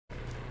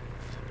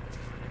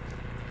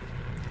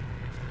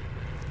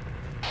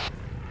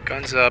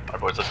Guns up.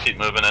 Alright boys, let's keep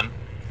moving in.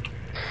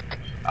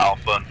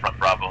 Alpha in front,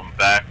 Bravo in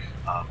back.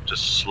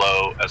 Just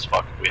slow as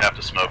fuck. We have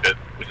to smoke it.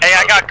 Hey,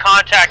 I got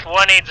contact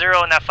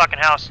 180 in that fucking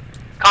house.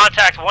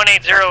 Contact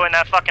 180 in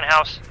that fucking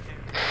house.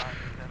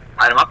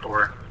 Light him up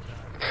or?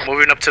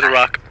 Moving up to the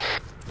rock.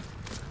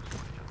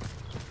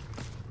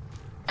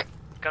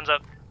 Guns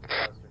up.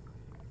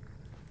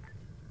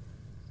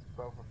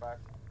 Go for back.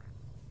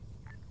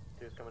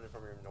 Dude's coming in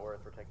from your north.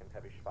 We're taking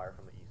heavy fire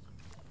from the east.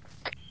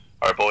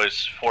 Alright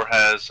boys, 4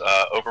 has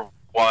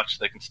Overwatch.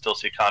 They can still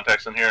see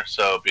contacts in here,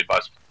 so be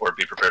advised or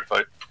be prepared to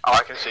fight. Oh,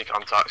 I can see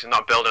contacts in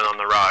that building on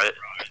the right.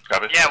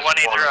 Copy. Yeah,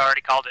 180, I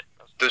already called it.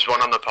 There's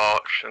one on the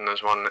porch and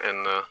there's one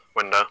in the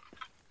window.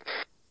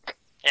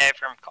 Yeah,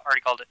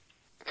 already called it.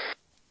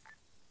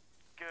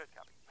 Good,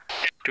 copy.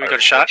 Do we got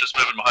a shot? Just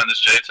moving behind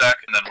this J-Tac,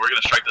 and then we're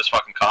gonna strike this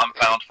fucking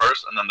compound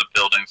first, and then the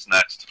buildings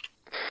next.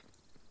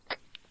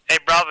 Hey,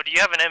 Bravo, do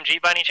you have an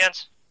MG by any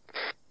chance?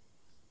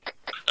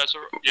 Yes.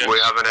 We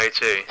have an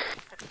AT.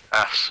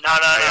 S. No, AR,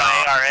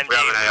 MG. We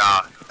have an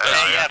AR.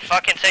 Yeah,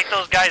 fucking take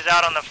those guys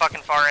out on the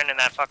fucking far end in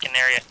that fucking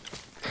area.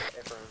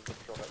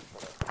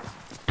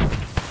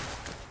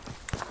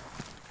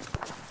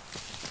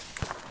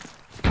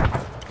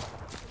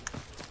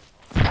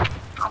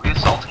 Are we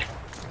assaulting?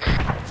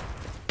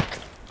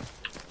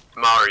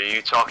 Mari, are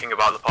you talking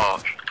about the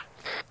porch?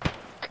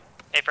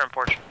 Hey, front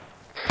porch.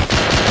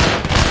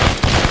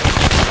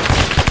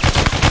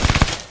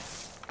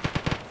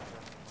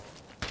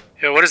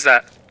 Yo, what is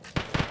that?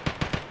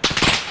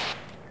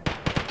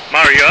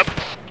 Mario, you up?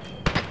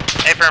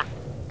 Hey, firm.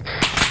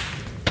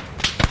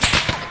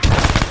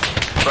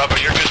 Bravo,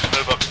 you're good to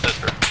move up to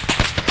sister.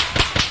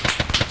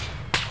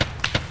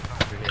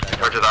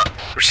 Roger that.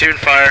 Receiving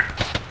fire.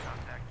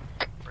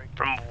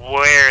 From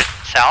where?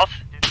 South?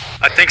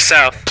 I think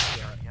south.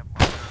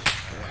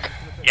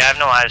 Yeah, I have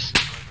no eyes.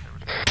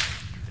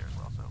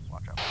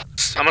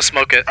 I'm gonna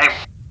smoke it. Hey,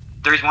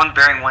 there's one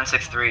bearing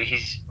 163.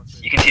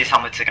 You can see his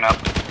helmet sticking up.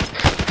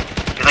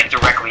 He's like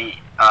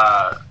directly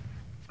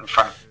in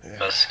front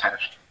of us, kind of.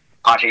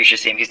 Andre, you should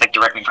see him. He's like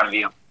directly in front of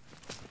you.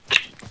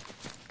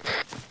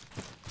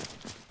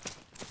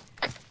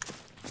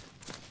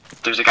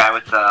 There's a guy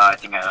with I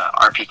think a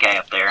RPK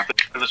up there.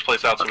 Clear this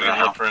place out so we can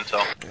look for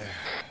intel.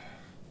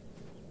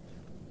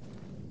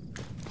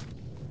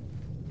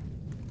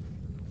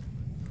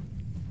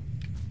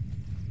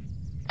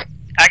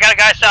 I got a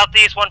guy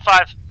southeast,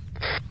 1-5.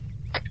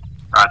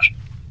 Roger.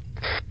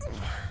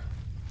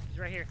 He's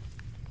right here.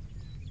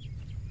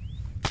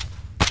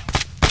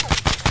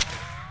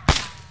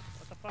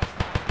 What the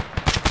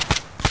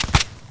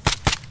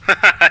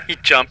fuck? He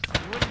jumped.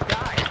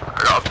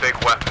 I got a big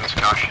weapons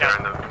cache here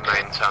in the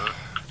main tent.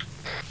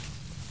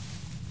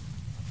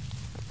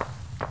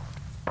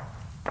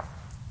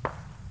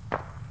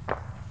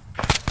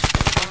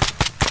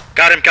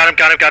 Got him.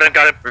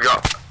 We got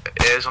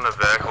ears on a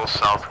vehicle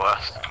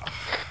southwest.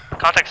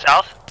 Contact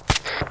south.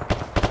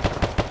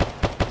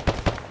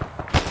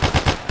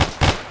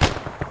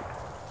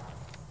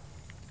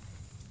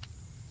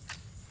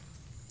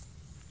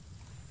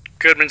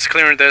 Goodman's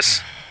clearing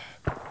this.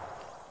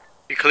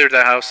 He cleared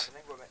that house.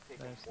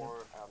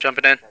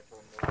 Jumping in.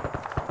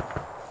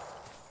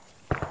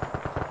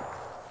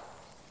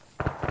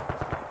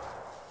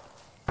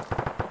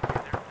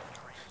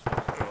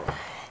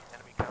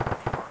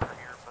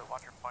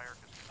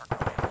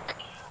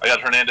 I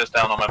got Hernandez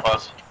down on my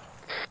bus.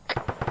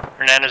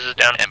 Hernandez is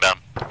down. Inbound.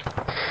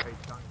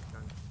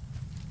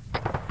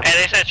 Hey,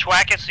 they said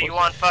schwack it, so you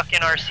want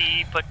fucking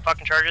RC put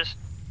fucking charges?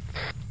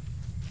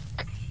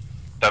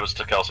 That was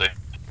to Kelsey.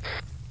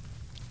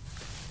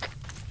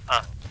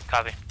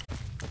 Copy.